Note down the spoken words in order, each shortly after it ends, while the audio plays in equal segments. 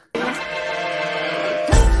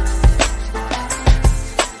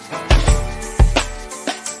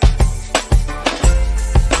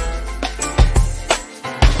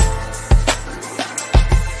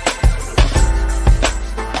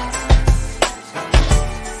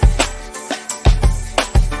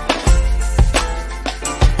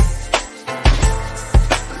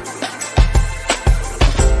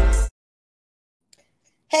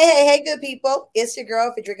people? It's your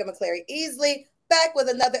girl, Frederica McClary Easley, back with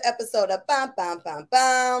another episode of Bam Bam Bam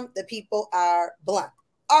Bam. The people are blunt.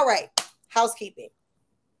 All right, housekeeping.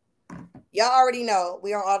 Y'all already know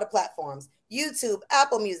we are on all the platforms: YouTube,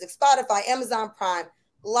 Apple Music, Spotify, Amazon Prime.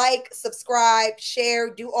 Like, subscribe,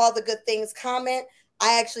 share, do all the good things, comment.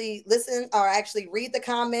 I actually listen or actually read the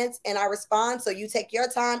comments and I respond. So you take your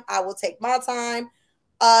time, I will take my time.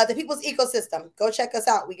 The People's Ecosystem. Go check us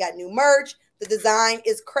out. We got new merch. The design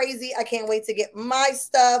is crazy. I can't wait to get my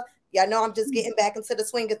stuff. Yeah, I know I'm just getting back into the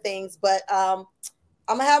swing of things, but I'm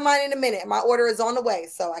gonna have mine in a minute. My order is on the way,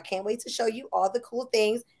 so I can't wait to show you all the cool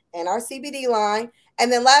things in our CBD line.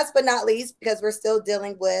 And then last but not least, because we're still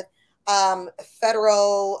dealing with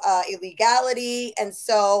federal illegality, and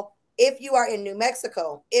so if you are in New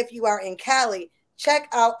Mexico, if you are in Cali, check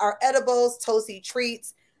out our edibles, Toasty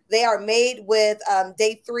Treats. They are made with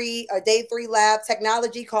day three lab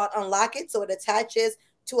technology called Unlock It. So it attaches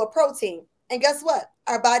to a protein. And guess what?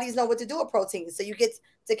 Our bodies know what to do with protein. So you get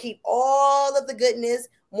to keep all of the goodness,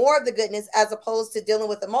 more of the goodness, as opposed to dealing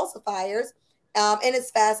with emulsifiers. And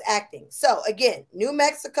it's fast acting. So again, New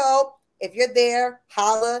Mexico, if you're there,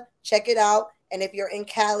 holla, check it out. And if you're in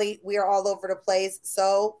Cali, we are all over the place.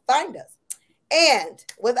 So find us. And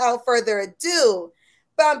without further ado,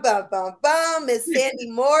 bum, bum, bum, bum. Miss Sandy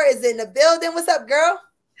Moore is in the building. What's up, girl?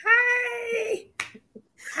 Hi.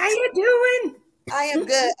 How you doing? I am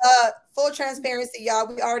good. Full transparency, y'all.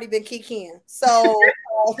 We already been kikiing. So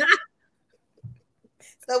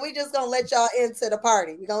we just gonna let y'all into the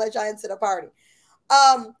party. We're gonna let y'all into the party.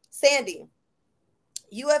 Sandy,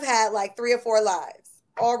 you have had like 3 or 4 lives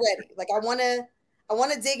already. Like I wanna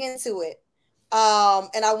dig into it.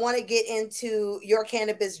 And I want to get into your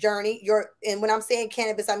cannabis journey. And when I'm saying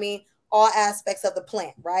cannabis, I mean all aspects of the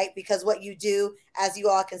plant, right? Because what you do, as you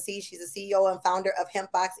all can see, she's a CEO and founder of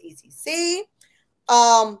Hemp Box ETC.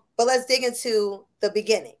 But let's dig into the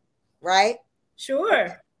beginning, right? Sure.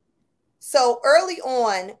 Okay. So early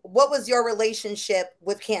on, what was your relationship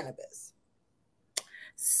with cannabis?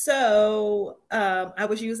 So I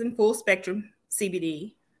was using full spectrum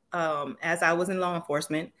CBD as I was in law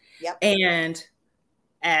enforcement. Yep. And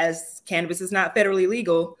as cannabis is not federally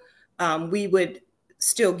legal, we would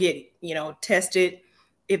still get, tested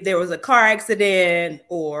if there was a car accident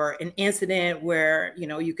or an incident where,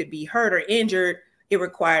 you could be hurt or injured. It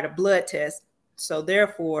required a blood test. So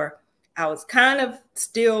therefore, I was kind of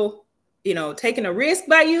still, taking a risk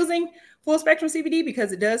by using full spectrum CBD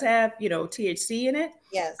because it does have, THC in it.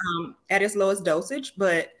 Yes. At its lowest dosage.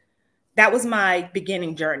 But that was my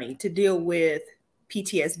beginning journey to deal with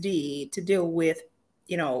PTSD, to deal with,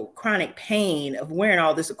 chronic pain of wearing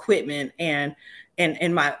all this equipment and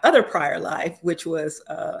in my other prior life, which was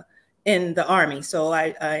in the Army. So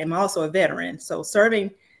I am also a veteran. So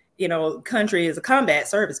serving, country as a combat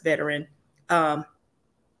service veteran, I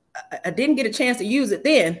didn't get a chance to use it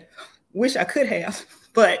then. Wish I could have,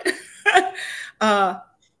 but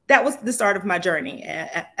that was the start of my journey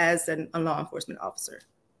as a law enforcement officer.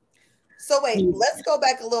 So wait, let's go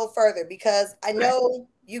back a little further because I know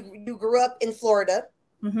you grew up in Florida.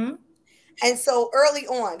 Mm-hmm. And so early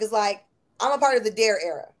on, because like I'm a part of the DARE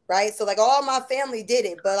era, right? So like all my family did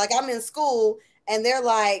it, but like I'm in school and they're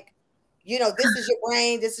like,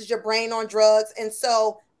 this is your brain on drugs. And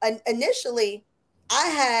so initially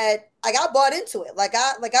I bought into it. Like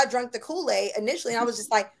I drank the Kool-Aid initially and I was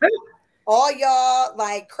just like, all y'all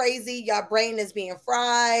like crazy, y'all brain is being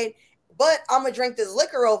fried, but I'm gonna drink this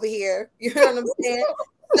liquor over here. You know what I'm saying?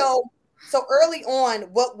 So early on,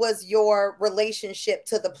 what was your relationship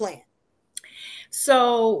to the plant?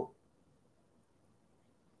 So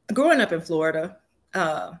growing up in Florida,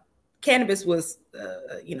 cannabis was,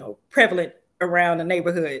 prevalent around the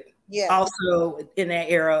neighborhood. Yeah. Also in that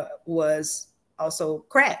era was also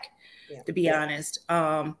crack, to be honest.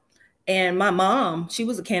 And my mom, she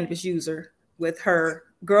was a cannabis user with her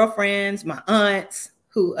girlfriends, my aunts,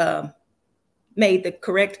 who made the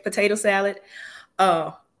correct potato salad.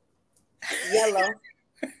 Yellow.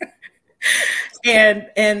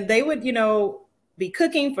 and they would, be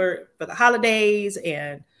cooking for the holidays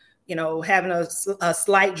and, having a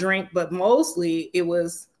slight drink, but mostly it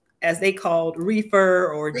was, as they called,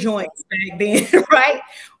 reefer or joints back then, right?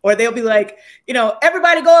 Or they'll be like,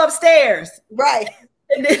 everybody go upstairs. Right.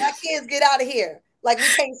 And then my kids get out of here. Like we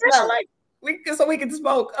can't smell it. So we can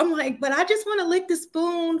smoke. I'm like, but I just want to lick the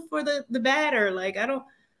spoon for the batter. Like, I don't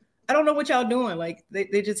know what y'all doing. Like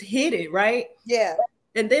they just hit it, right? Yeah.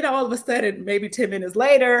 And then all of a sudden, maybe 10 minutes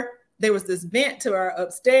later, there was this vent to our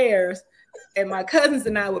upstairs. And my cousins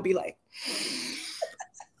and I would be like,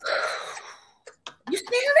 you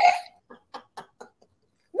smell it?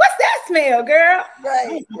 What's that smell, girl.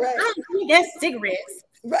 Right, right, I don't think that's cigarettes.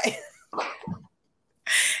 right.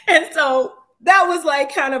 And so that was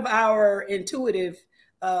like kind of our intuitive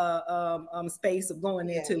space of going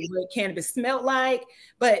Yeah. into what cannabis smelled like.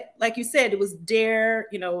 But like you said, it was DARE,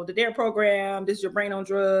 the DARE program. This is your brain on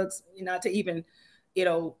drugs, not to even,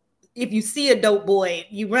 if you see a dope boy,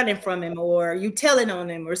 you running from him or you telling on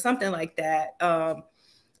him or something like that.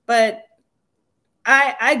 But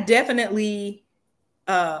I definitely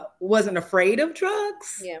wasn't afraid of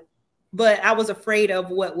drugs. Yeah. But I was afraid of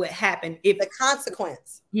what would happen if the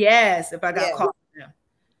consequence. Yes, if I got Yeah. caught.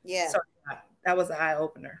 Yeah. So that was an eye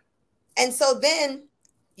opener. And so then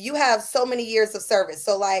you have so many years of service.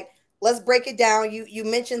 So like, let's break it down. You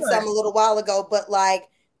mentioned some a little while ago, but like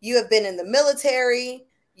you have been in the military,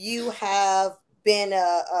 you have been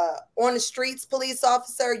a on the streets police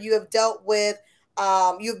officer, you have dealt with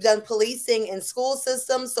you've done policing in school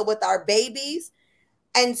systems, so with our babies.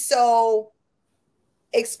 And so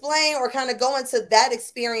explain or kind of go into that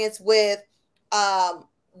experience with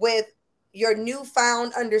your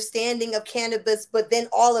newfound understanding of cannabis, but then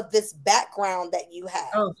all of this background that you have.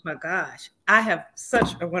 Oh my gosh. I have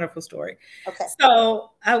such a wonderful story. Okay.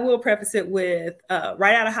 So I will preface it with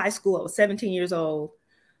right out of high school, I was 17 years old.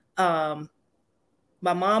 My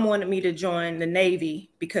mom wanted me to join the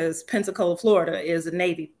Navy because Pensacola, Florida is a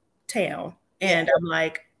Navy town. And I'm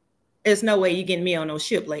like, there's no way you getting me on no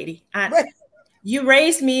ship, lady. You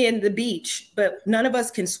raised me in the beach, but none of us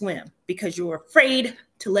can swim because you're afraid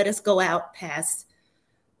to let us go out past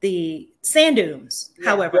the sand dunes. Yeah.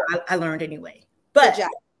 However, I learned anyway. But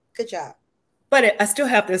Good job. But I still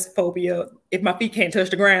have this phobia. If my feet can't touch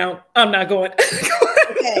the ground, I'm not going.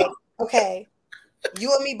 Okay.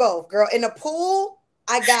 You and me both, girl. In the pool,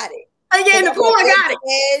 I got it. Yeah, in the pool, I got it.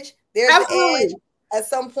 Edge. There's the edge. At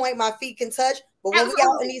some point, my feet can touch. But when we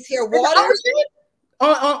out in these here waters,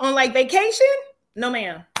 on like vacation, no,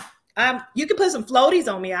 ma'am. You can put some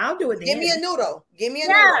floaties on me. I'll do it. Give me a noodle.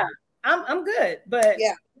 Noodle. I'm good. But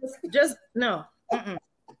just no.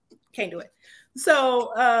 Can't do it.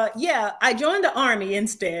 So I joined the Army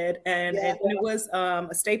instead, and it was a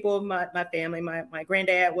staple of my family. My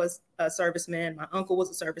granddad was a serviceman, my uncle was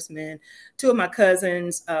a serviceman, two of my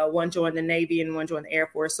cousins, one joined the Navy and one joined the Air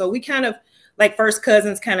Force. So we kind of like first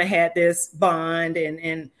cousins kind of had this bond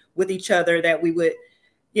and with each other that we would,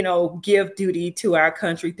 give duty to our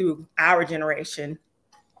country through our generation.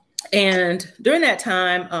 And during that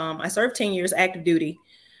time, I served 10 years active duty.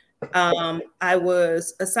 I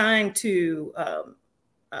was assigned to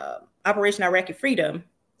Operation Iraqi Freedom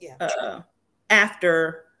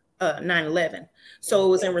after 9/11. So it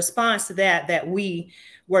was in response to that we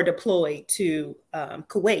were deployed to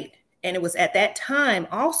Kuwait. And it was at that time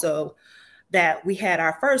also that we had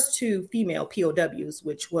our first two female POWs,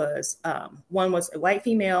 which was one was a white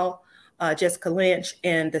female, Jessica Lynch,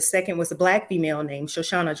 and the second was a Black female named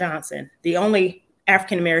Shoshana Johnson, the only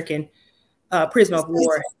African-American prisoner of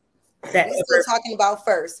war. That we're still talking about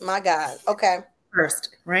first. My God. Okay.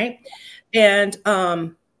 First, right? And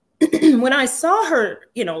when I saw her,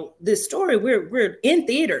 this story, we're in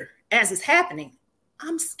theater as it's happening.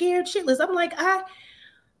 I'm scared shitless. I'm like,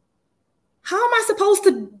 how am I supposed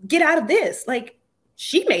to get out of this? Like,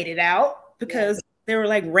 she made it out because there were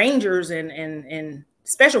like Rangers and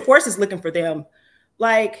special forces looking for them.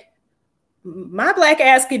 Like, my Black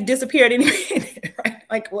ass could disappear at any minute, right?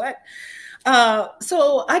 Like, what?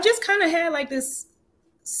 So I just kind of had like this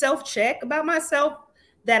self-check about myself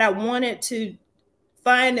that I wanted to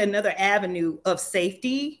find another avenue of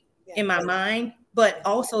safety in my mind, but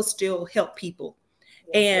also still help people.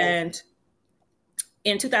 And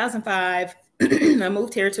in 2005, I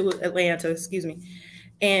moved here to Atlanta,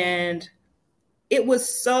 and it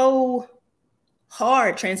was so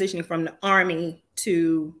hard transitioning from the Army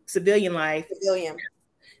to civilian life.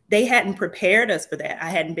 They hadn't prepared us for that. I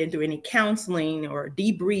hadn't been through any counseling or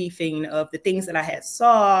debriefing of the things that I had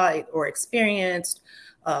saw or experienced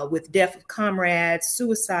with death of comrades,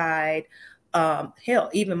 suicide, hell,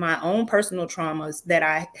 even my own personal traumas that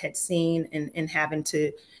I had seen and having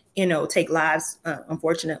to, take lives,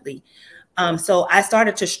 unfortunately. So I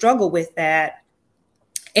started to struggle with that,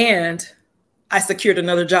 and I secured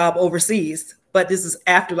another job overseas, but this is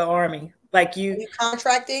after the Army. Like Were you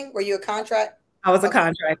contracting? Were you a contract? I was a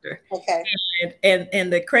contractor. Okay.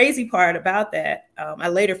 And the crazy part about that, I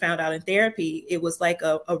later found out in therapy, it was like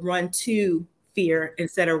a run to fear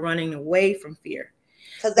instead of running away from fear.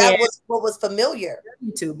 Because that was what was familiar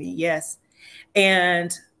to me. Yes.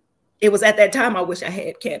 And it was at that time I wish I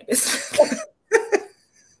had cannabis.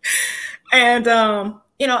 And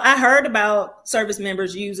I heard about service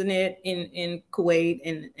members using it in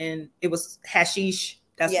Kuwait, and it was hashish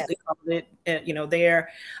That's what they call it, there.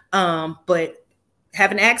 But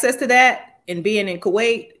having access to that and being in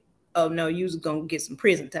Kuwait, oh no, you was gonna get some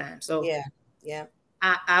prison time. So yeah.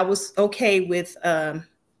 I was okay with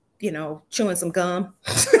chewing some gum.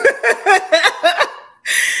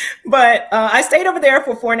 But I stayed over there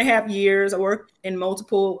for 4.5 years. I worked in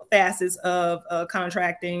multiple facets of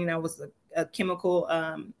contracting. I was a chemical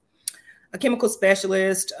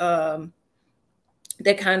specialist.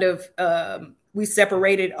 That kind of we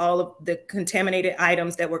separated all of the contaminated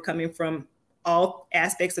items that were coming from all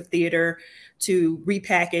aspects of theater to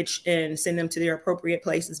repackage and send them to their appropriate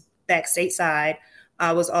places back stateside.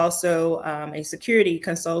 I was also a security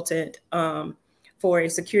consultant for a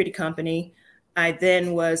security company. I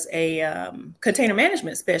then was a container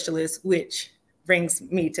management specialist, which brings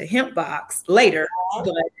me to Hemp Box later.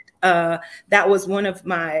 But that was one of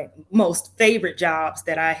my most favorite jobs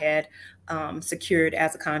that I had secured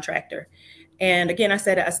as a contractor. And again, I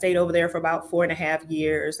said I stayed over there for about 4.5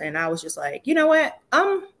 years, and I was just like, you know what?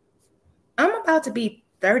 I'm about to be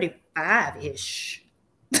 35-ish.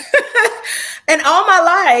 And all my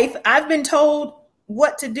life, I've been told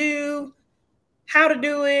what to do, how to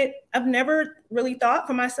do it. I've never really thought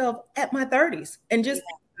for myself at my 30s. And just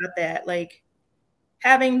about that, like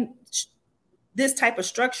having this type of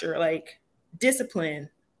structure, like discipline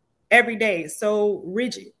every day, so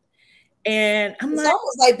rigid. And it's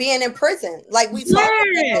almost like being in prison. Like we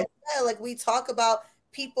talk about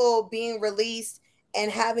people being released and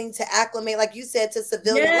having to acclimate, like you said, to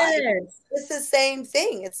civilian life. It's the same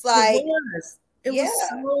thing. It's like it was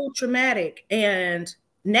so traumatic. And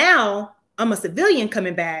now I'm a civilian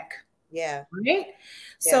coming back. Yeah. Right.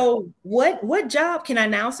 So what job can I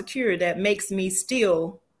now secure that makes me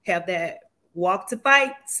still have that walk to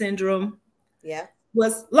fight syndrome? Yeah.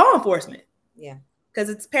 Was law enforcement. Yeah. Because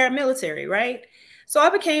it's paramilitary, right? So I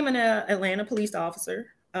became an Atlanta police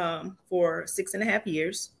officer for 6.5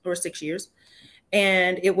 years or 6 years.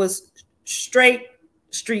 And it was straight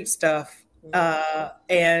street stuff.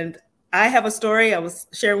 And I have a story I was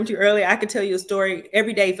sharing with you earlier. I could tell you a story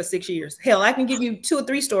every day for 6 years. Hell, I can give you 2 or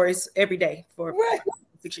 3 stories every day for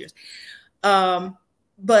 6 years.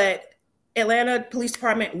 But Atlanta Police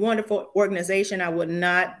Department, wonderful organization. I would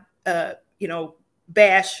not,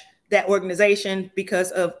 bash that organization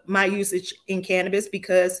because of my usage in cannabis,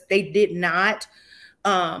 because they did not,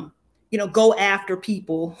 go after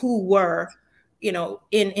people who were,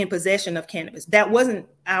 in possession of cannabis. That wasn't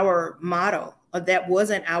our motto. That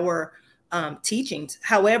wasn't our teachings.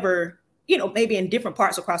 However, maybe in different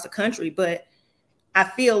parts across the country, but I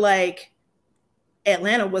feel like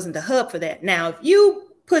Atlanta wasn't the hub for that. Now, if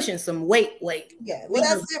you pushing some weight, yeah, well,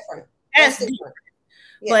 that's different. That's different.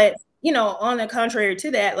 Yeah. But on the contrary to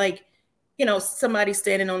that, like, somebody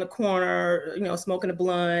standing on the corner, smoking a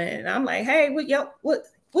blunt, and I'm like, hey, what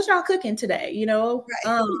y'all cooking today?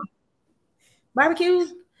 Barbecue.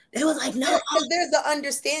 It was like, no, because there's the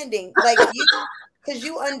understanding, like because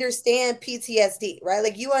you understand PTSD, right?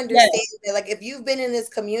 Like you understand that, like if you've been in this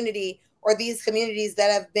community or these communities that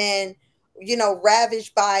have been,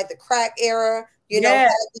 ravaged by the crack era, had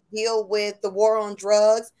to deal with the war on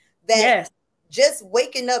drugs, that just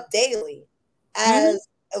waking up daily as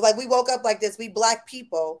like we woke up like this, we Black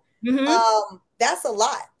people, that's a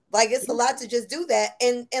lot. Like it's a lot to just do that,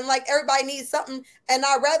 and like everybody needs something, and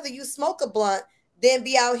I'd rather you smoke a blunt than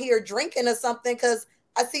be out here drinking or something, because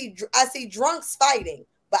I see drunks fighting,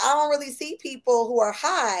 but I don't really see people who are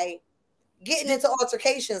high getting into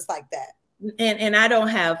altercations like that. And I don't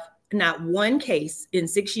have not one case in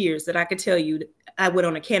 6 years that I could tell you I went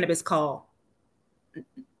on a cannabis call.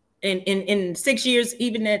 In 6 years,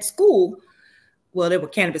 even at school, well, there were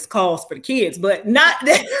cannabis calls for the kids, but not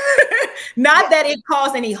that, that it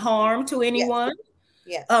caused any harm to anyone.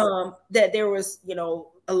 Yes. That there was,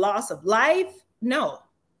 a loss of life. No,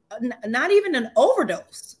 not even an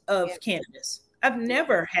overdose of cannabis. I've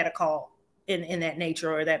never had a call in that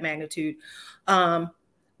nature or that magnitude.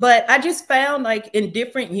 But I just found, like, in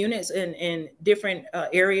different units and in different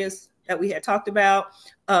areas that we had talked about,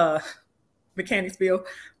 Mechanicsville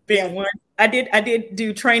being one. I did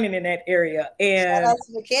do training in that area. And shout out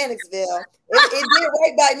to Mechanicsville. It did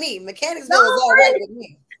right by me. Mechanicsville is all right with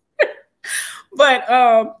me. But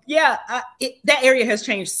that area has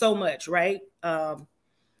changed so much, right?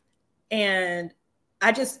 And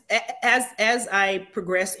I just, as I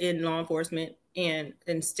progressed in law enforcement and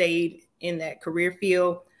stayed in that career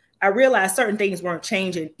field, I realized certain things weren't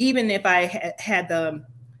changing, even if I had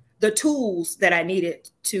the tools that I needed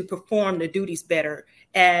to perform the duties better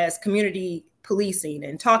as community policing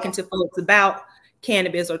and talking to folks about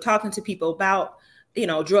cannabis or talking to people about,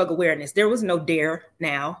 drug awareness. There was no DARE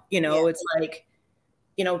now, it's like,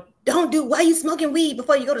 why you smoking weed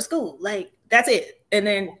before you go to school? Like, that's it. And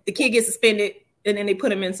then the kid gets suspended, and then they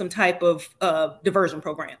put him in some type of diversion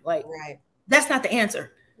program. Like, Right. That's not the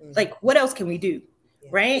answer. Mm-hmm. Like, what else can we do? Yeah.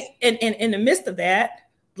 Right. And in the midst of that,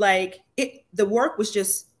 like, the work was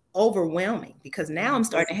just overwhelming, because now I'm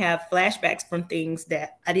starting to have flashbacks from things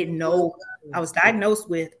that I didn't know I was diagnosed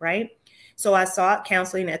with. Right. So I sought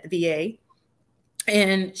counseling at the VA,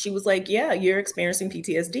 and she was like, yeah, you're experiencing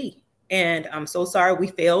PTSD. And I'm so sorry we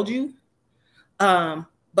failed you.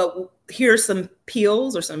 But here's some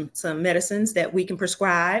pills or some medicines that we can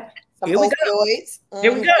prescribe. Some here opioids.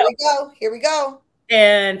 Here we go. Here we go. Here we go.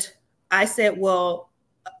 And I said, well,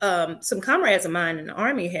 some comrades of mine in the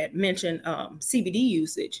Army had mentioned CBD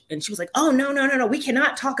usage. And she was like, oh, no. We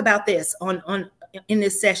cannot talk about this in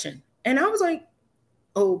this session. And I was like,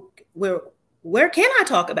 oh, where can I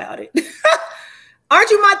talk about it? Aren't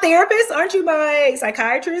you my therapist? Aren't you my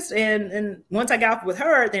psychiatrist? And once I got with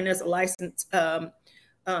her, then there's a licensed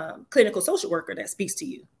clinical social worker that speaks to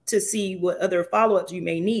you to see what other follow-ups you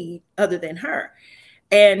may need other than her.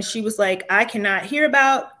 And she was like, I cannot hear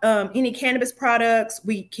about any cannabis products.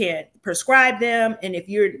 We can't prescribe them. And if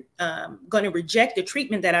you're going to reject the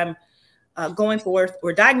treatment that I'm going forth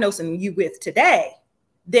or diagnosing you with today,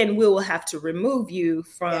 then we will have to remove you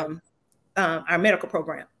from our medical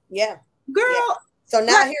program. Yeah. Girl. Yeah. So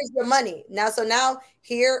now here's your money. Now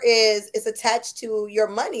here it's attached to your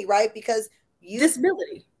money, right? Because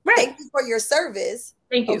disability. Right. Thank you for your service.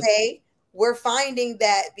 Thank you. Okay. We're finding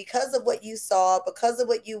that because of what you saw, because of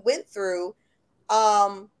what you went through,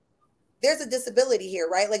 there's a disability here,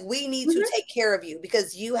 right? Like, we need to take care of you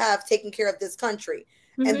because you have taken care of this country.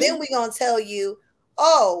 And then we're going to tell you,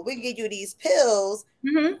 oh, we can get you these pills,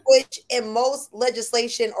 which in most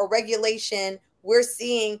legislation or regulation, we're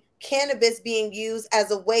seeing cannabis being used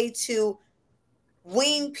as a way to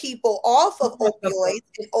wean people off of opioids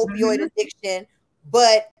and opioid addiction.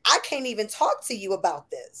 But I can't even talk to you about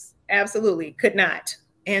this. Absolutely could not.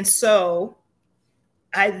 And so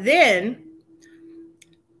I then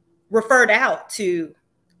referred out to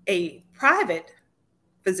a private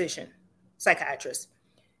physician, psychiatrist,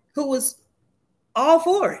 who was all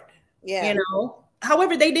for it. Yeah.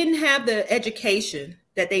 However, they didn't have the education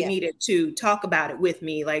that they needed to talk about it with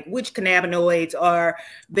me, like which cannabinoids are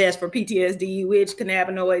best for PTSD, which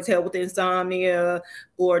cannabinoids help with insomnia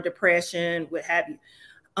or depression, what have you.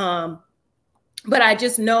 But I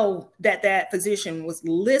just know that physician was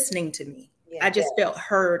listening to me. I just felt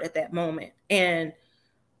heard at that moment. And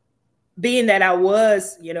being that I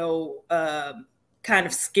was, kind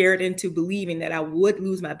of scared into believing that I would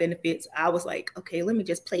lose my benefits, I was like, okay, let me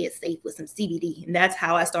just play it safe with some CBD. And that's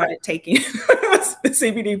how I started taking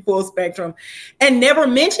CBD full spectrum and never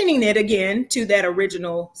mentioning it again to that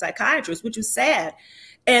original psychiatrist, which was sad.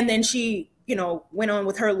 And then she, went on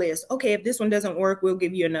with her list. Okay, if this one doesn't work, we'll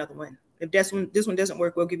give you another one. If this one doesn't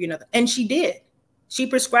work, we'll give you another. And she did. She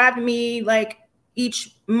prescribed me like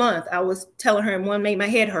each month. I was telling her, one made my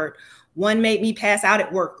head hurt. One made me pass out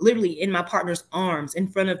at work, literally in my partner's arms in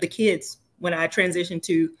front of the kids when I transitioned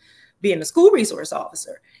to being a school resource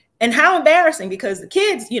officer. And how embarrassing, because the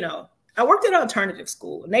kids, I worked at an alternative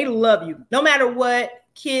school and they love you. No matter what,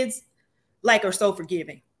 kids are so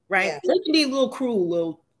forgiving, right? Yeah. They can be a little cruel,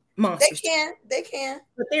 little monsters. They can.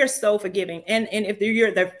 But they're so forgiving. And if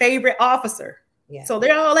you're their favorite officer. Yeah. So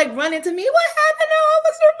they're all like running to me. What happened to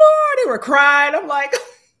Officer Moore? They were crying. I'm like,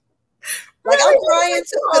 I'm crying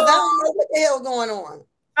too, because I don't know what the hell going on.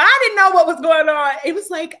 I didn't know what was going on. It was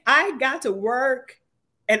like I got to work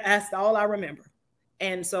and that's all I remember.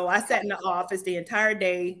 And so I sat in the office the entire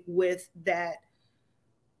day with that,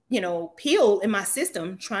 pill in my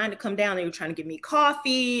system trying to come down. They were trying to give me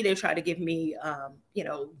coffee. They tried to give me,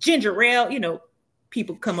 ginger ale.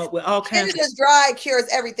 People come up with all kinds of. Just dry cures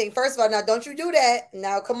everything. First of all, now don't you do that.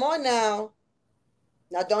 Now, come on now.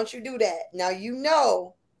 Now, don't you do that. Now,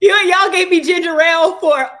 y'all gave me ginger ale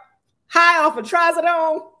for high off of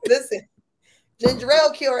trazodone. Listen, ginger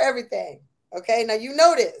ale cure everything. Okay, now you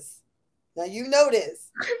know this.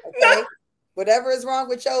 Okay, whatever is wrong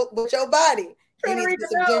with your body, you need to get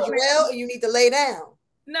some ginger ale, and you need to lay down.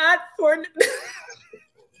 Not for.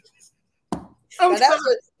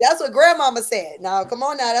 That's what grandmama said. Now, come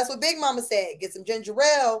on now, that's what big mama said. Get some ginger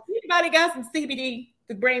ale. Anybody got some CBD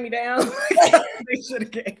to bring me down? They should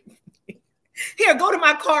have gave me. Here, go to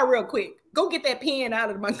my car real quick. Go get that pen out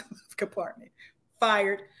of my compartment.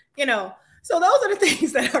 Fired. So those are the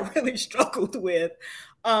things that I really struggled with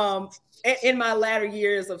in my latter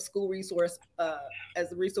years of school resource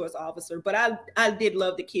as a resource officer. But I did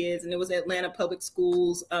love the kids, and it was Atlanta Public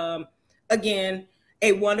Schools. Again,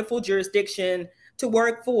 a wonderful jurisdiction to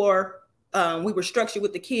work for We were structured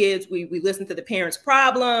with the kids. We listened to the parents'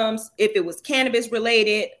 problems. If it was cannabis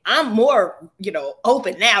related, I'm more,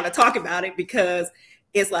 open now to talk about it because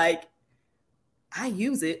it's like I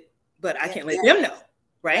use it, but I can't let them know,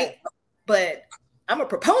 right? But I'm a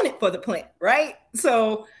proponent for the plant, right?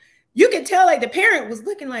 So you can tell like the parent was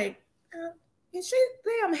looking like, is she?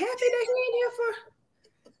 I'm happy that he in here for.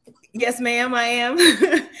 Yes, ma'am, I am.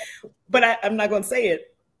 But I'm not going to say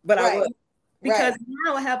it. But I will. Because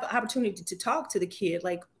now I have the opportunity to talk to the kid,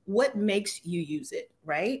 like what makes you use it,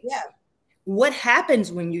 right? Yeah. What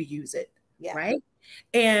happens when you use it, right?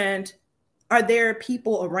 And are there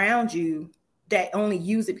people around you that only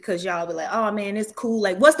use it because y'all be like, oh man, it's cool.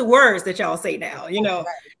 Like, what's the words that y'all say now, And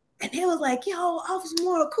they was like, yo, I was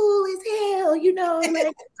more cool as hell,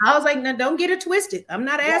 Like, I was like, no, don't get it twisted. I'm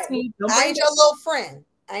not asking you. I ain't your little friend.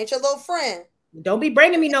 I ain't your little friend. Don't be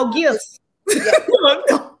bringing me no gifts. Yeah.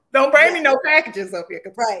 Don't bring me no packages up here.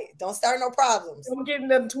 Right. Don't start no problems. Don't get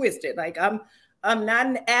nothing twisted. Like I'm not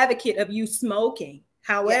an advocate of you smoking.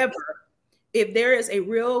 However, if there is a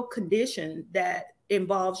real condition that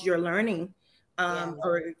involves your learning,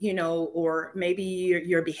 or maybe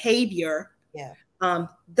your behavior,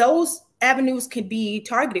 those avenues can be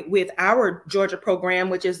targeted with our Georgia program,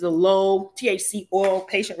 which is the low THC oil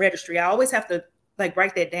patient registry. I always have to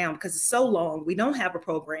write that down because it's so long. We don't have a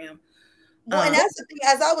program. Well, and that's the thing.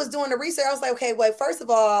 As I was doing the research, I was like, okay, wait, first of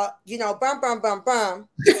all, bum,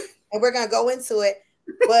 and we're going to go into it.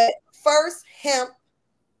 But first, hemp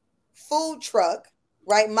food truck,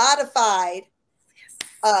 right? Modified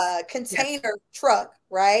container truck,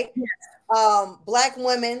 right? Yes. Black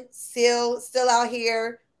women still out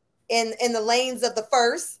here in the lanes of the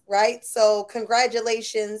first, right? So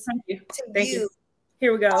congratulations Thank you.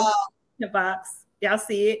 Here we go. Hemp Box. Y'all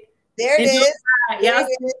see it? There it is. Y'all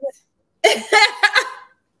see it.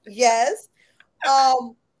 Yes.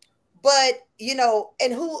 But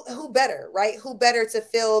and who better, right? Who better to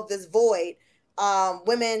fill this void?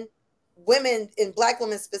 Women and Black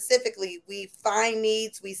women specifically, we find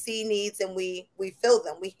needs, we see needs, and we fill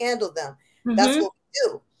them, we handle them. That's what we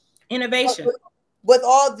do. Innovation. With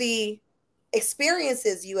all the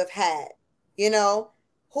experiences you have had,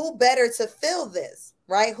 who better to fill this,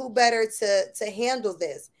 right? Who better to handle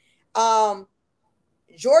this?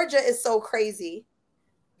 Georgia is so crazy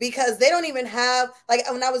because they don't even have, like,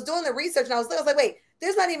 when I was doing the research and I was like, wait,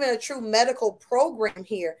 there's not even a true medical program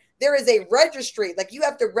here. There is a registry. Like, you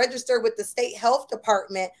have to register with the state health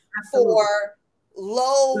department for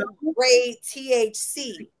low grade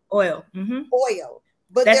THC oil.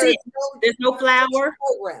 But there's no flower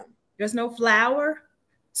program. There's no flower.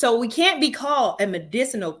 So we can't be called a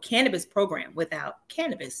medicinal cannabis program without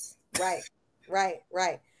cannabis. Right.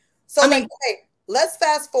 So okay, let's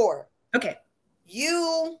fast forward. Okay.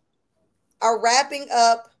 You are wrapping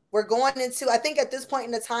up. We're going into, I think at this point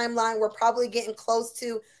in the timeline, we're probably getting close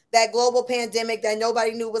to that global pandemic that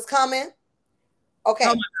nobody knew was coming. Okay.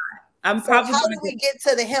 Oh my God. How do we get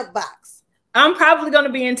to the hemp box? I'm probably going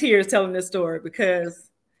to be in tears telling this story because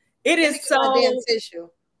it is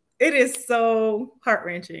so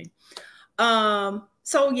heart-wrenching.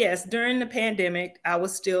 So yes, during the pandemic, I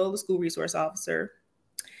was still the school resource officer.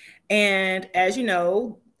 And as you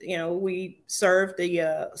know, we serve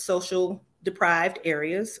the social deprived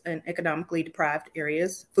areas and economically deprived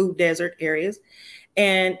areas, food desert areas.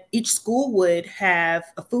 And each school would have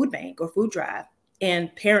a food bank or food drive,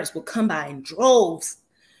 and parents would come by in droves,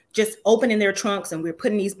 just opening their trunks, and we're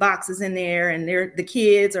putting these boxes in there, and the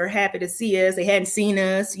kids are happy to see us. They hadn't seen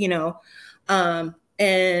us,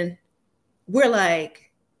 and we're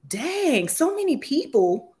like, dang, so many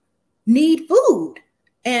people need food.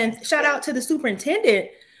 And shout out to the superintendent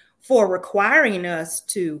for requiring us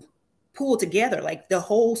to pull together like the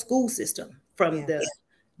whole school system, from the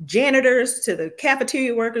janitors to the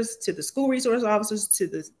cafeteria workers to the school resource officers to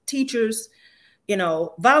the teachers,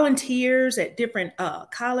 volunteers at different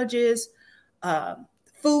colleges,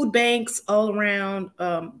 food banks all around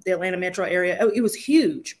the Atlanta metro area. It was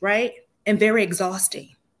huge, right? And very exhausting.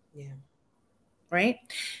 Yeah. Right.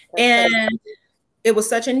 And it was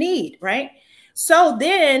such a need, right? So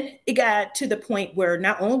then it got to the point where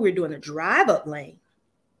not only we're doing a drive-up lane,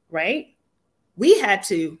 right? We had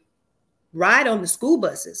to ride on the school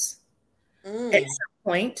buses at some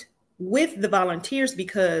point with the volunteers,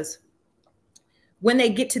 because when they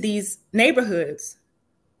get to these neighborhoods,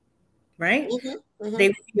 right, they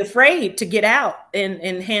would be afraid to get out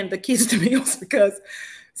and hand the kids the meals because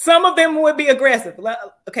some of them would be aggressive.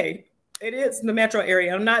 Okay, it is the metro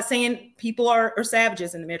area. I'm not saying people are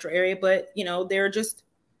savages in the metro area, but they're just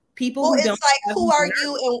people who don't. It's like, who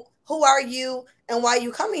are you and why are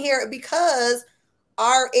you coming here? Because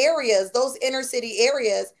our areas, those inner city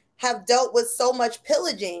areas, have dealt with so much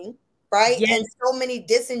pillaging, right? Yes, And so many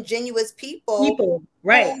disingenuous people people,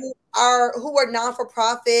 right? who are non for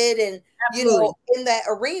profit and Absolutely. in that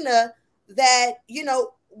arena, that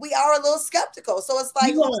we are a little skeptical. So it's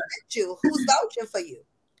like, You who are sent you? Who's vouching for you?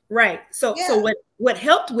 right. So Yeah, what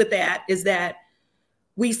helped with that is that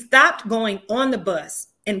we stopped going on the bus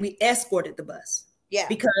and we escorted the bus yeah,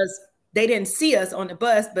 because they didn't see us on the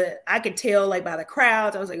bus, but I could tell like by the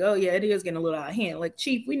crowds. I was like, oh yeah, it is getting a little out of hand. Like,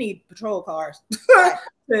 Chief, we need patrol cars right,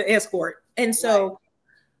 to escort. And right. so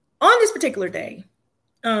on this particular day,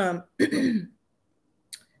 um,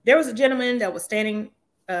 there was a gentleman that was standing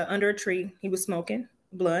under a tree. He was smoking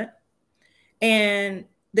blunt, and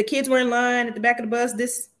the kids were in line at the back of the bus.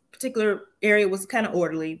 This particular area was kind of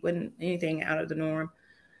orderly, wasn't anything out of the norm.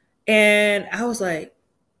 And I was like,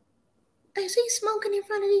 is he smoking in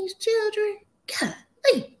front of these children?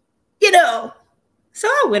 Golly, So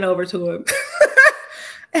I went over to him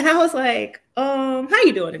and I was like, how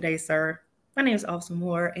you doing today, sir? My name is Officer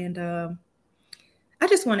Moore, and I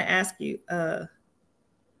just want to ask you, why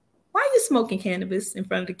are you smoking cannabis in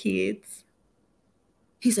front of the kids?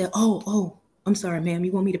 He said, oh, I'm sorry, ma'am.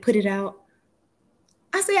 You want me to put it out?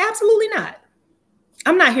 I said, absolutely not.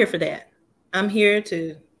 I'm not here for that. I'm here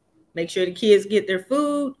to make sure the kids get their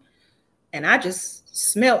food. And I just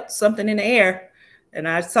smelt something in the air and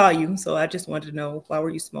I saw you. So I just wanted to know, why were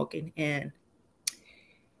you smoking? And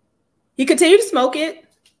he continued to smoke it.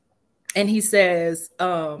 And he says,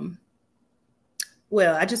 well,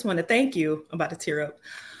 I just want to thank you. I'm about to tear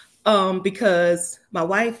up. Because my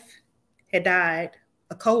wife had died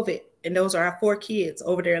of COVID. And those are our 4 kids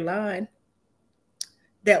over there in line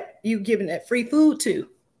that you giving that free food to.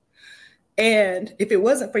 And if it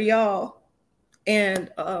wasn't for y'all and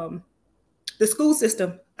the school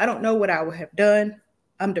system, I don't know what I would have done.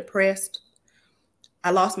 I'm depressed.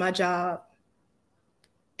 I lost my job.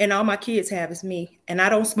 And all my kids have is me. And I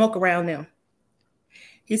don't smoke around them.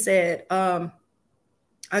 He said, I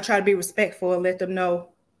try to be respectful and let them know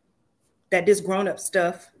that this grown-up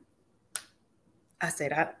stuff. I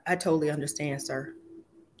said, I totally understand, sir.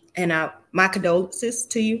 And my condolences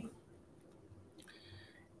to you.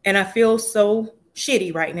 And I feel so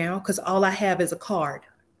shitty right now because all I have is a card.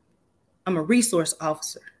 I'm a resource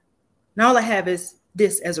officer. And all I have is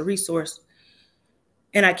this as a resource.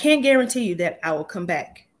 And I can't guarantee you that I will come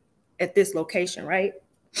back at this location, right?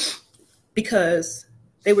 Because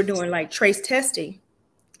they were doing like trace testing.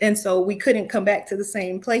 And so we couldn't come back to the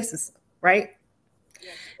same places, right? Yeah.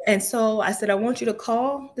 And so I said, I want you to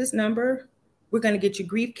call this number. We're going to get you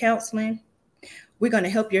grief counseling. We're going to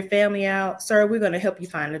help your family out. Sir, we're going to help you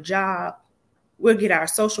find a job. We'll get our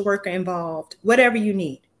social worker involved, whatever you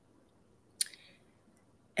need.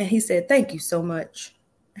 And he said, thank you so much.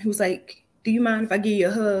 He was like, do you mind if I give you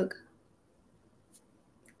a hug?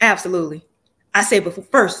 Absolutely. I said,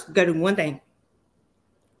 but first, gotta do one thing.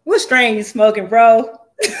 What strain you smoking, bro?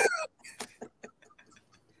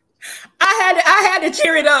 I had to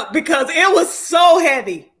cheer it up because it was so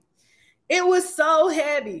heavy. It was so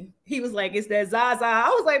heavy. He was like, it's that Zaza. I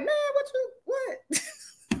was like, man, what?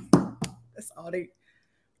 That's all they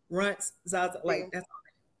runts, Zaza. Like, that's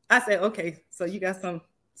all. I said, okay, so you got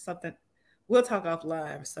something. We'll talk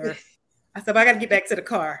offline, sir. I said, but I got to get back to the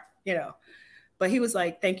car, But he was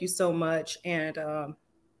like, thank you so much. And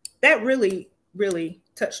that really, really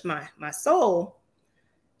touched my soul.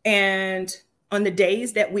 And on the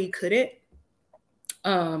days that we couldn't,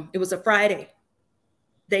 it was a Friday,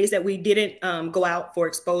 days that we didn't go out for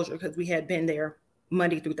exposure because we had been there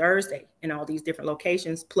Monday through Thursday in all these different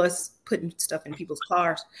locations, plus putting stuff in people's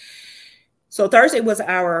cars. So Thursday was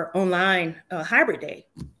our online hybrid day.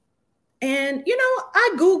 And,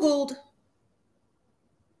 I Googled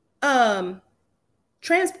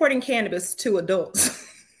transporting cannabis to adults.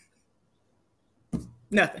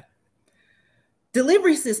 Nothing.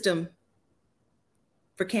 Delivery system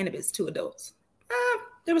for cannabis to adults.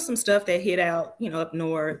 There was some stuff that hit out, up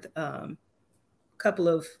north, a couple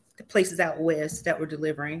of places out west that were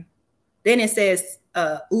delivering. Then it says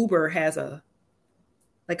Uber has a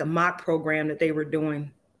mock program that they were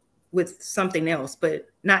doing with something else, but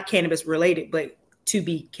not cannabis related, but to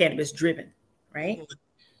be cannabis driven, right? Mm-hmm.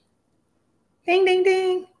 Ding, ding,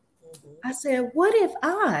 ding. Mm-hmm. I said, what if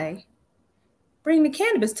I bring the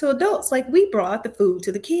cannabis to adults like we brought the food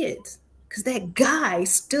to the kids? Because that guy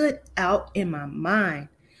stood out in my mind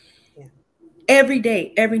every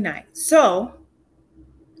day, every night. So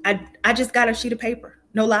I just got a sheet of paper.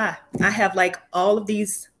 No lie. I have like all of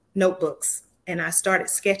these notebooks and I started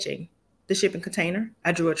sketching the shipping container.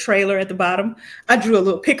 I drew a trailer at the bottom. I drew a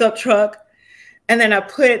little pickup truck. And then I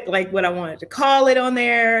put like what I wanted to call it on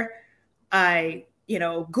there. I,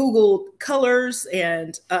 Googled colors,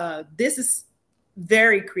 and this is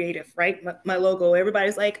very creative, right? My logo,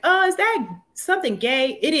 everybody's like, oh, is that something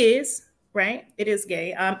gay? It is, right? It is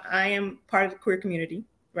gay. I am part of the queer community,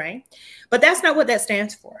 right? But that's not what that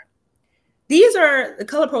stands for. These are the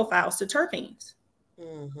color profiles to terpenes.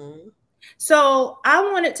 Mm-hmm. So I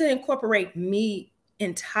wanted to incorporate me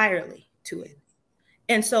entirely to it.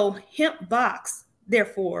 And so Hemp Box,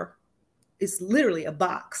 therefore, is literally a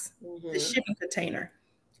box, the shipping container.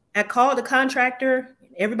 I called the contractor.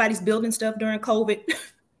 Everybody's building stuff during COVID.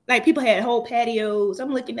 Like people had whole patios.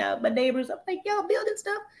 I'm looking at my neighbors. I'm like, y'all building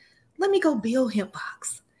stuff? Let me go build Hemp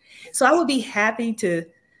Box. So I would be happy to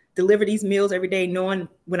deliver these meals every day, knowing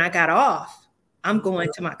when I got off, I'm going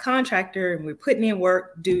to my contractor and we're putting in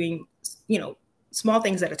work, doing, small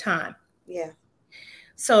things at a time. Yeah.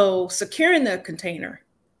 So securing the container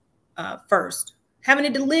first, having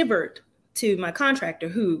it delivered to my contractor,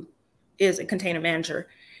 who is a container manager,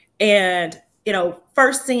 and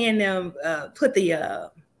first seeing them put the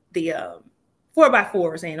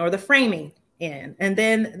 4x4s in, or the framing in, and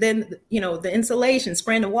then the insulation,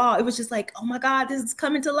 spraying the wall. It was just like, oh my God, this is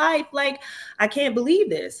coming to life. Like, I can't believe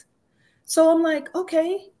this. So I'm like,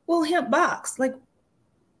 okay, well, Hemp Box, like,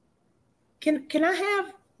 can I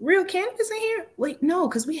have real cannabis in here? Wait, no,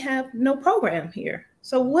 because we have no program here.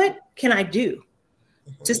 So what can I do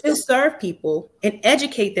to still serve people and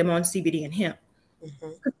educate them on CBD and hemp?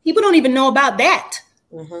 Because people don't even know about that.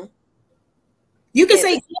 You can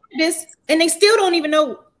say cannabis and they still don't even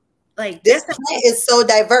know. Like, this plant is so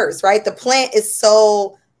diverse, right? The plant is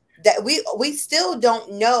so that we still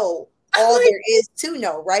don't know all there is to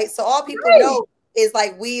know, right? So all people know is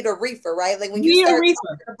like weed or reefer, right? Like when you start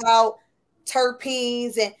talking about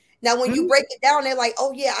terpenes, and now when you break it down, they're like,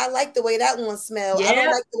 oh yeah, I like the way that one smells. I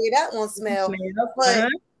don't like the way that one smells. But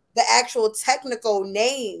the actual technical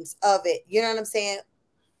names of it, you know what I'm saying?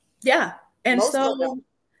 Yeah. And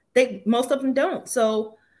most of them don't.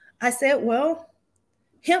 So I said, well,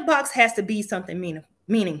 Hemp Box has to be something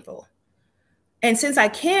meaningful. And since I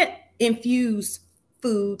can't infuse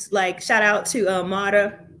foods, like shout out to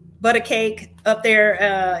Mata Butter Cake up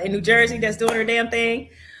there in New Jersey that's doing her damn thing.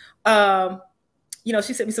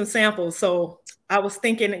 She sent me some samples. So I was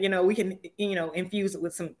thinking, we can, infuse it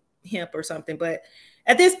with some hemp or something. But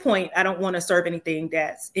at this point, I don't want to serve anything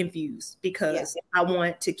that's infused, because I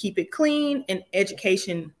want to keep it clean and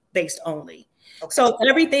education based only. Okay. So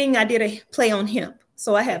everything I did a play on hemp.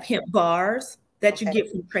 So I have hemp bars that you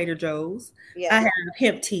get from Trader Joe's. Yeah. I have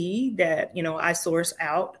hemp tea that, I source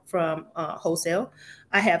out from wholesale.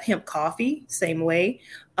 I have hemp coffee, same way.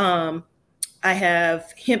 I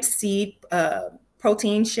have hemp seed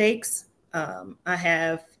protein shakes. I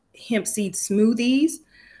have hemp seed smoothies.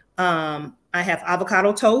 I have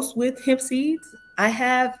avocado toast with hemp seeds. I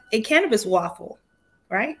have a cannabis waffle,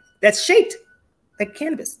 right? That's shaped like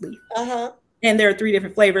cannabis leaf. And there are 3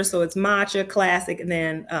 different flavors. So it's matcha, classic, and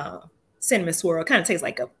then cinnamon swirl. It kind of tastes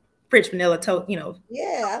like a French vanilla toast,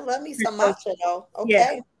 Yeah, I love me some matcha though. Okay.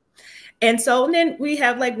 Yeah. And then we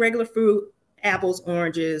have like regular fruit, apples,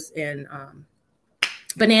 oranges, and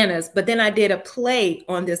bananas. But then I did a play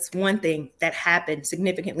on this one thing that happened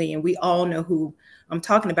significantly. And we all know who I'm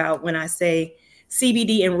talking about when I say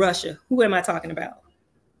CBD in Russia. Who am I talking about?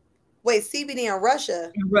 Wait, CBD in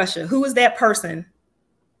Russia? In Russia. Who was that person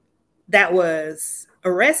that was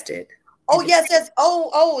arrested? Oh, yes.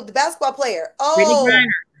 Oh, the basketball player. Oh, Brittany Griner,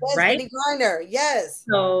 yes, right? Brittany Griner, yes.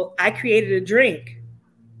 So I created a drink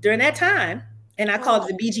during that time, and I called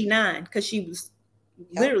it the BG9 because she was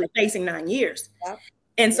literally facing 9 years. Yep.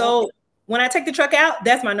 And so when I take the truck out,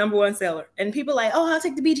 that's my number one seller. And people are like, oh, I'll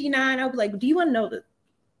take the BG9. I'll be like, do you want to know the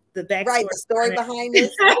backstory? Right, the story behind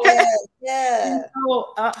this. Yeah.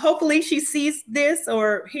 So hopefully she sees this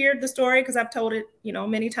or hear the story, because I've told it,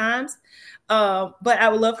 many times. But I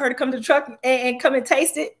would love her to come to the truck and come and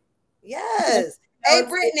taste it. Yes. Hey,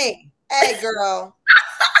 Brittany. Hey, girl.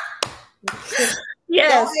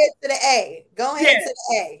 Yes. Go ahead to the A. Go ahead to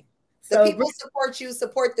the A. The people support you,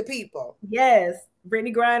 support the people. Yes.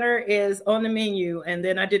 Brittany Griner is on the menu. And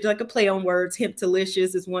then I did like a play on words. Hemp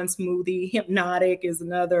Delicious is one smoothie. Hypnotic is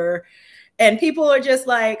another. And people are just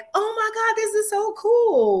like, oh my God, this is so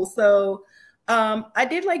cool. So I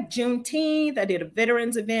did like Juneteenth. I did a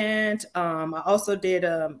veterans event. I also did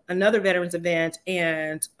another veterans event,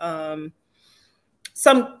 and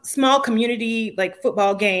some small community like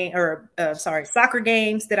football game or soccer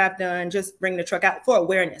games that I've done. Just bring the truck out for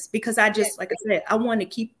awareness, because I just, like I said, I want to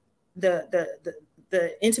keep the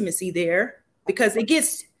intimacy there, because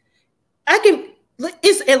it's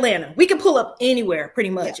Atlanta. We can pull up anywhere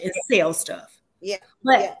pretty much and sell stuff. Yeah.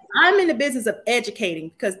 But Yeah. I'm in the business of educating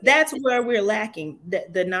because that's where we're lacking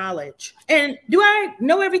the knowledge. And do I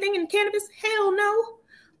know everything in cannabis? Hell no.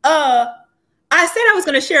 I said I was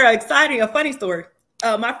going to share a funny story.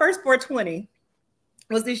 My first 420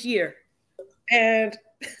 was this year. And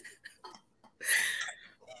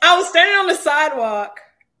I was standing on the sidewalk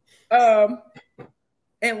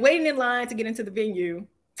and waiting in line to get into the venue.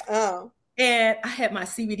 Oh. And I had my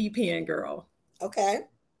CBD pen, girl. Okay.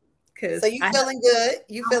 Cause So you feeling good?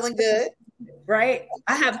 You feeling good? Right?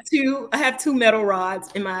 I have two metal rods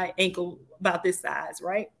in my ankle about this size,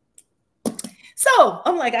 right? So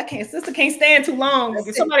I'm like, sister can't stand too long.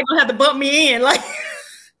 Somebody gonna have to bump me in. Like,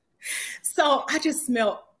 so I just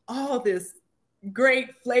smelled all this great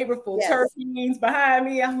flavorful terpenes behind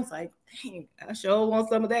me. I was like, dang, I sure want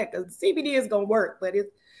some of that because CBD is gonna work, but it's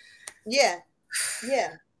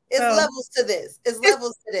it's levels to this. It's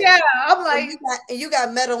levels to this. Yeah, I'm like, and you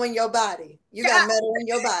got metal in your body. You got metal in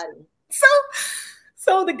your body.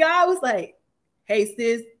 So the guy was like, "Hey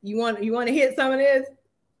sis, you want to hit some of this?"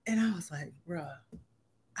 And I was like, "Bruh,"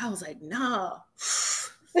 I was like, "Nah."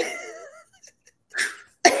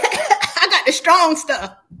 I got the strong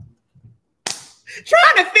stuff.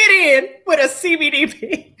 Trying to fit in with a CBD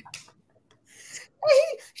pen.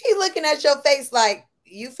 He looking at your face like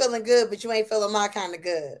you feeling good, but you ain't feeling my kind of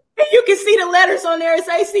good. And you can see the letters on there and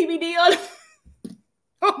say CBD on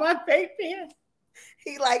my vape pen.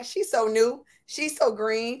 He like, she's so new. She's so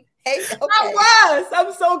green. Hey, okay.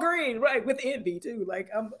 I'm so green, right? With envy too. Like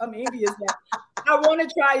I'm envious that I want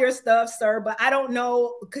to try your stuff, sir, but I don't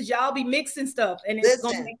know because y'all be mixing stuff and it's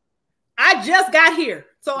going. I just got here,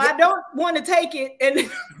 so I don't want to take it and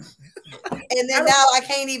then now I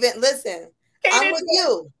can't even listen.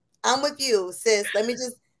 I'm with you, sis. Let me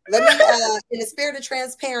in the spirit of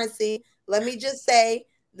transparency, let me just say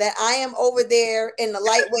that I am over there in the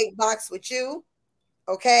lightweight box with you.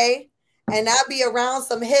 Okay. And I'll be around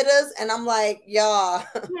some hitters and I'm like, y'all,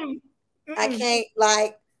 I can't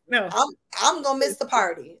I'm gonna miss the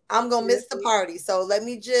party. I'm gonna miss the party. So let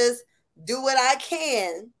me just do what I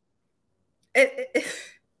can.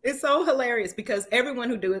 It's so hilarious because everyone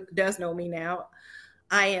who does know me now,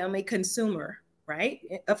 I am a consumer, right,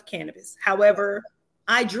 of cannabis. However,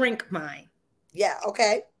 I drink mine. Yeah,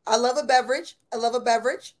 okay. I love a beverage.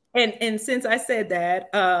 And since I said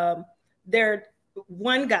that, there's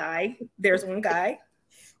one guy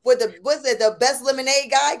with the best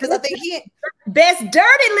lemonade guy, because I think he best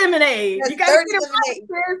dirty lemonade. You guys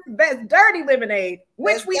best dirty lemonade,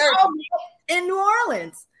 which we all met in New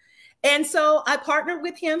Orleans. And so I partnered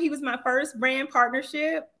with him. He was my first brand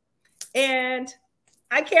partnership, and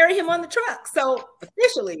I carry him on the truck. So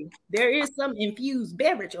officially, there is some infused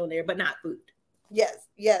beverage on there, but not food. Yes.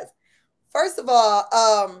 First of all,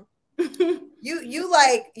 you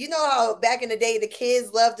like, you know how back in the day the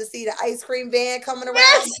kids love to see the ice cream van coming around.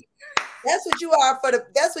 Yes. That's what you are for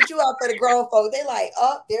the grown folk. They like,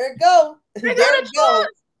 oh, there it go. There it go.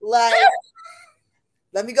 Like,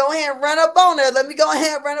 let me go ahead and run up on her. I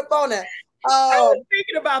was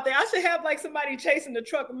thinking about that. I should have like somebody chasing the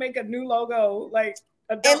truck and make a new logo. Like,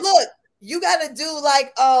 and look, you gotta do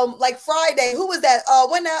like Friday. Who was that?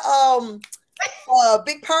 When that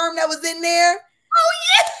Big Perm that was in there? Oh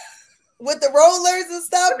yeah. With the rollers and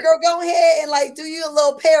stuff, girl, go ahead and like do you a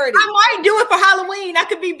little parody. I might do it for Halloween. I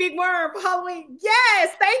could be Big Worm for Halloween.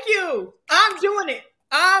 Yes, thank you. I'm doing it.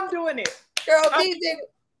 Girl,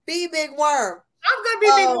 be Big Worm. I'm gonna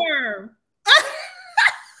be Big Worm.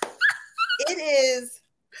 It is.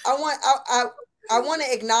 I want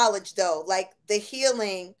to acknowledge though, like the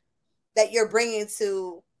healing that you're bringing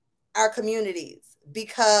to our communities,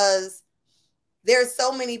 because there's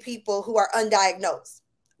so many people who are undiagnosed.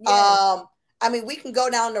 Yes. I mean, we can go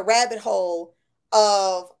down the rabbit hole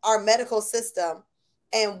of our medical system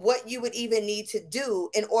and what you would even need to do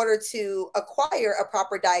in order to acquire a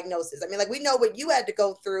proper diagnosis. I mean, like, we know what you had to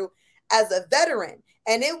go through as a veteran,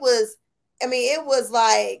 and it was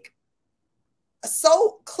like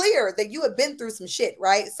so clear that you have been through some shit,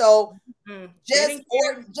 right? So just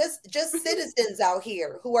citizens out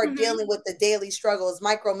here who are dealing with the daily struggles,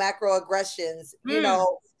 macro aggressions, you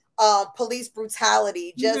know, police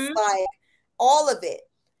brutality, just like all of it.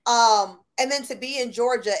 And then to be in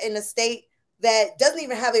Georgia, in a state that doesn't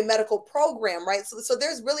even have a medical program, right? So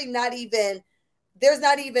there's really not even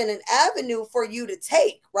an avenue for you to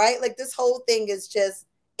take, right? Like, this whole thing is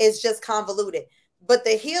just convoluted. But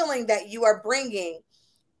the healing that you are bringing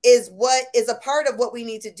is what is a part of what we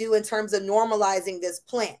need to do in terms of normalizing this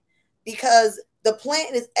plant, because the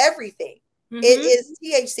plant is everything. It is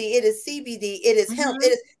THC, it is CBD, it is hemp,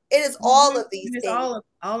 it is all of these things.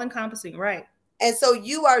 All encompassing, right? And so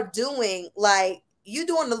you are doing like you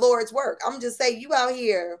doing the Lord's work. I'm just saying you out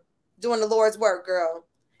here doing the Lord's work, girl.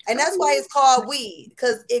 And that's why it's called weed,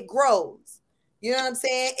 because it grows. You know what I'm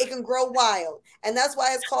saying? It can grow wild. And that's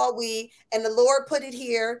why it's called weed. And the Lord put it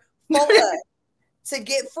here for us to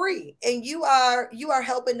get free. And you are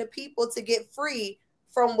helping the people to get free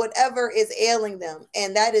from whatever is ailing them.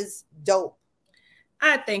 And that is dope.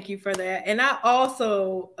 I thank you for that. And I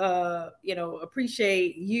also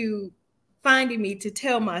appreciate you finding me to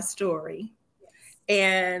tell my story.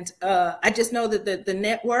 And I just know that the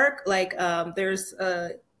network, like there's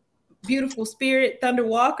a beautiful spirit, Thunder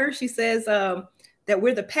Walker. She says that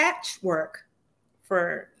we're the patchwork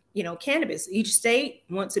for cannabis. Each state,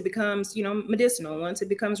 once it becomes medicinal, once it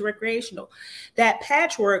becomes recreational, that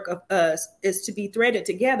patchwork of us is to be threaded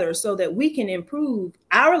together so that we can improve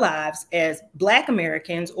our lives as Black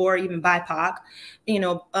Americans or even BIPOC,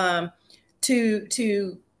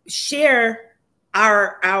 to share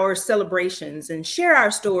our celebrations and share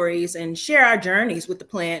our stories and share our journeys with the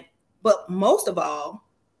plant. But most of all,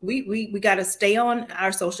 we got to stay on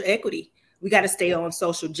our social equity. We got to stay on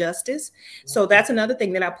social justice. So that's another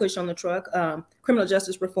thing that I push on the truck. Criminal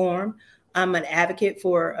justice reform. I'm an advocate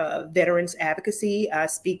for veterans advocacy. I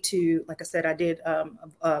speak to, like I said, I did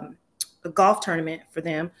a golf tournament for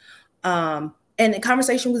them. And the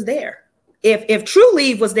conversation was there. If True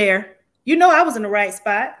Leave was there, I was in the right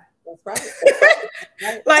spot. That's right. That's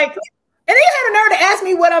right. Like, and they had a nerve to ask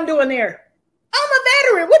me what I'm doing there. I'm a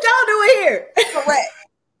veteran. What y'all doing here?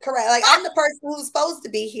 Correct. Like, I'm the person who's supposed to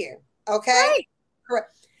be here. Okay. Right.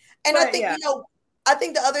 Correct. And but, I think, I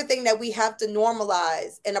think the other thing that we have to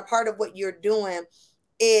normalize, and a part of what you're doing,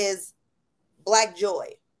 is Black joy.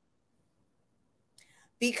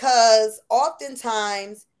 Because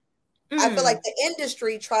oftentimes I feel like the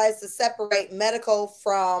industry tries to separate medical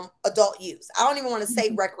from adult use. I don't even want to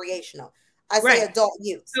say recreational. I say adult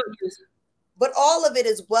use. But all of it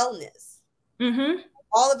is wellness. Mm-hmm.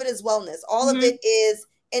 All of it is wellness. All of it is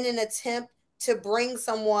in an attempt to bring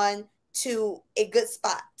someone to a good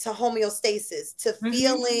spot, to homeostasis, to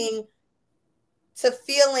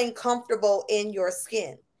feeling comfortable in your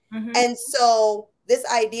skin. And so this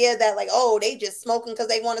idea that like, oh, they just smoking because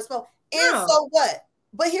they want to smoke. And so what?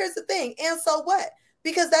 But here's the thing. And so what?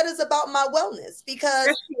 Because that is about my wellness. Because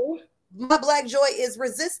my Black joy is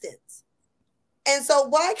resistance. And so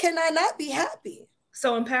why can I not be happy?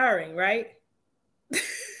 So empowering, right?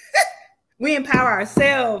 We empower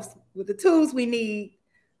ourselves with the tools we need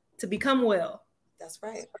to become well. That's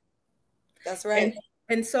right. That's right.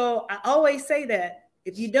 And so I always say that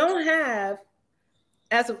if you don't have,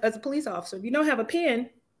 as a police officer, if you don't have a pen,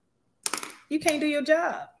 you can't do your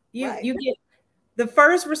job. You get the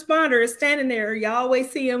first responder is standing there. You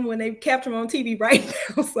always see them when they capture them on TV writing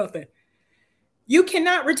down something. You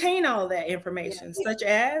cannot retain all that information, such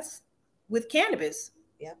as with cannabis.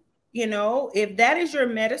 Yeah. If that is your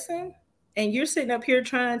medicine and you're sitting up here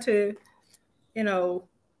trying to,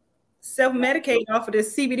 self-medicate off of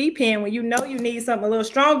this CBD pen when you need something a little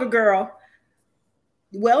stronger, girl,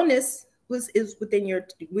 wellness is within your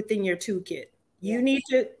toolkit. You need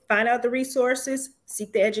to find out the resources,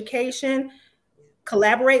 seek the education,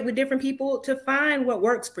 collaborate with different people to find what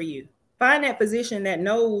works for you. Find that physician that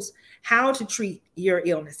knows how to treat your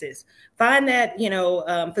illnesses. Find that,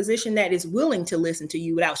 physician that is willing to listen to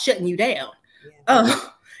you without shutting you down.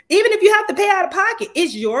 Even if you have to pay out of pocket,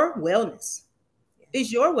 it's your wellness. It's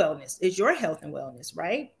your wellness. It's your health and wellness,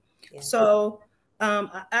 right? Yeah. So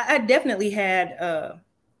I definitely had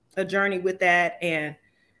a journey with that. And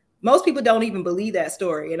most people don't even believe that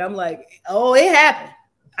story. And I'm like, oh, it happened.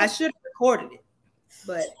 I should have recorded it,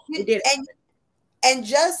 but it didn't. And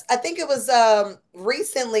just, I think it was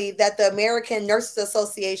recently that the American Nurses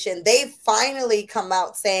Association, they finally come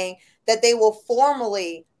out saying that they will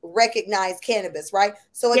formally recognize cannabis, right?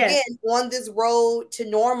 So again, on this road to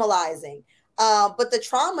normalizing. But the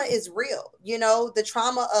trauma is real, the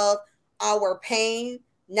trauma of our pain,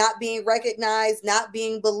 not being recognized, not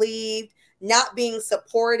being believed, not being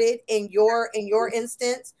supported in your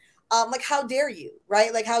instance. Like, how dare you,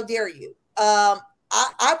 right? Like, how dare you?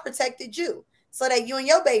 I protected you so that you and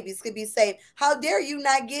your babies could be safe. How dare you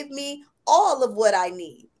not give me all of what I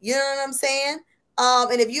need? You know what I'm saying?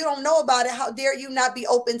 And if you don't know about it, how dare you not be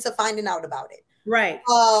open to finding out about it? Right.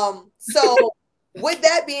 So with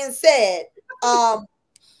that being said,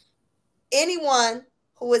 anyone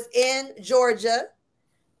who is in Georgia,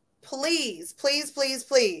 please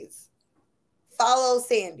follow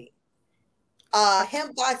Sandy.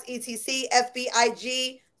 Hemp Box ETC,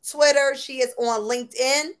 FBIG, Twitter. She is on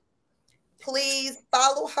LinkedIn. Please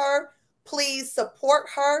follow her. Please support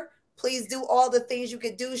her. Please do all the things you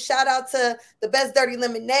could do. Shout out to the Best Dirty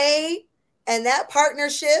Lemonade and that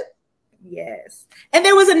partnership. Yes. And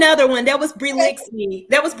there was another one. That was Brelixie.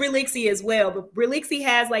 That was Brelixie as well. But Brelixie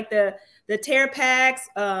has like the tear packs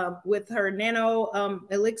with her nano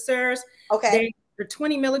elixirs. Okay. They're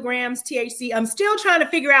 20 milligrams THC. I'm still trying to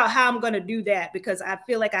figure out how I'm going to do that because I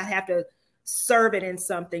feel like I have to serve it in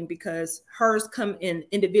something because hers come in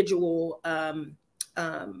individual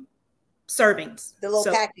servings. The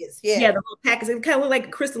little packets. Yeah. Yeah, the little packets. It kind of look like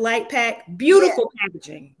a Crystal Light pack. Beautiful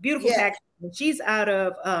packaging. Beautiful packaging. She's out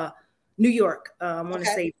of New York. I want to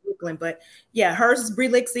say Brooklyn, but yeah, hers is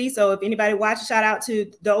Brelixie. So if anybody watches, shout out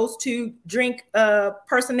to those two drink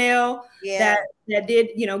personnel that did,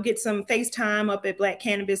 get some FaceTime up at Black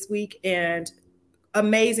Cannabis Week, and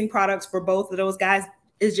amazing products for both of those guys.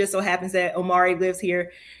 It just so happens that Omari lives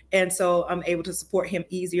here, and so I'm able to support him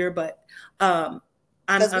easier. But because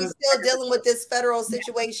we're still dealing with this federal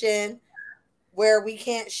situation where we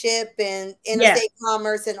can't ship and interstate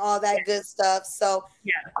commerce and all that good stuff. So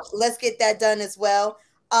let's get that done as well.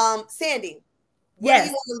 Sandy, what do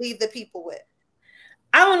you want to leave the people with?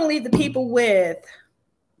 I want to leave the people with,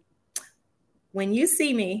 when you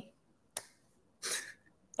see me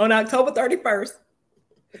on October 31st,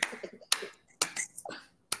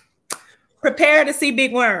 prepare to see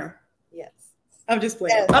Big Worm. Yes. I'm just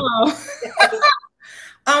playing.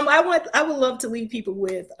 I would love to leave people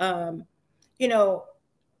with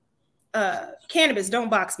cannabis, don't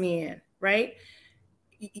box me in, right?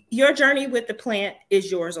 Your journey with the plant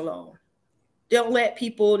is yours alone. Don't let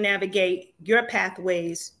people navigate your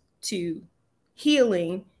pathways to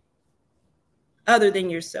healing other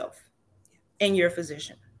than yourself and your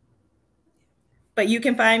physician. But you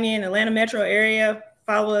can find me in the Atlanta metro area.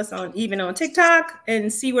 Follow us on TikTok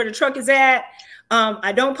and see where the truck is at.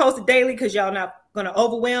 I don't post it daily because y'all not going to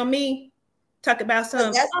overwhelm me. Talk about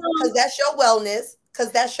some. Because that's your wellness.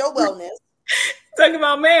 Talking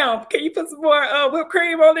about, ma'am, can you put some more whipped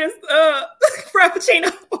cream on this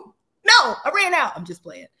frappuccino? No, I ran out. I'm just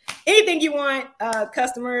playing. Anything you want,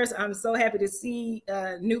 customers. I'm so happy to see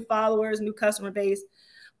new followers, new customer base.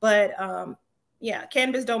 But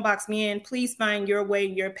cannabis don't box me in. Please find your way,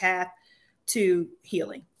 your path to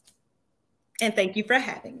healing. And thank you for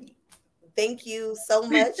having me. Thank you so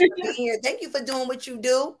much for being here. Thank you for doing what you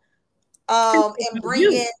do. And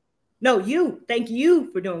bringing. Thank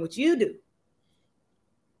you for doing what you do.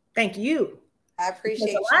 Thank you. I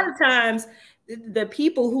appreciate a lot of times the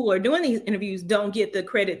people who are doing these interviews don't get the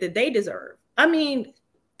credit that they deserve. I mean,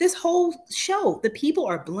 this whole show, the people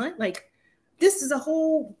are blunt. Like, this is a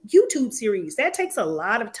whole YouTube series that takes a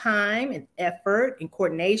lot of time and effort and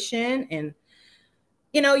coordination. And,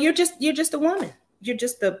 you're just a woman. You're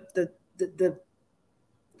just the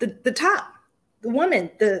top, the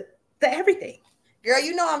woman, the everything. Girl,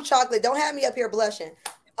 I'm chocolate. Don't have me up here blushing.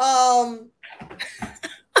 I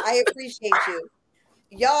appreciate you.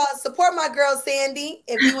 Y'all support my girl Sandy.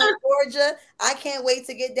 If you in Georgia, I can't wait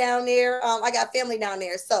to get down there. I got family down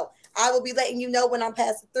there, so I will be letting you know when I'm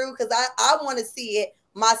passing through because I want to see it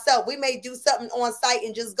myself. We may do something on site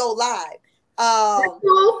and just go live. That's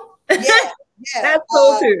cool. Yeah, that's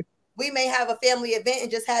cool too. We may have a family event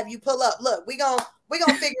and just have you pull up. Look, we gonna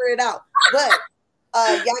figure it out. But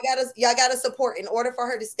y'all gotta support. In order for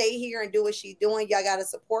her to stay here and do what she's doing, y'all gotta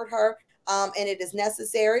support her. And it is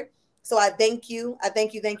necessary. So I thank you.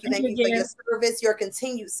 Thank you for your service, your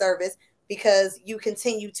continued service, because you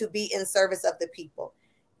continue to be in service of the people.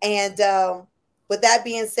 And with that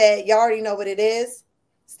being said, y'all already know what it is.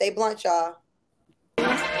 Stay blunt, y'all.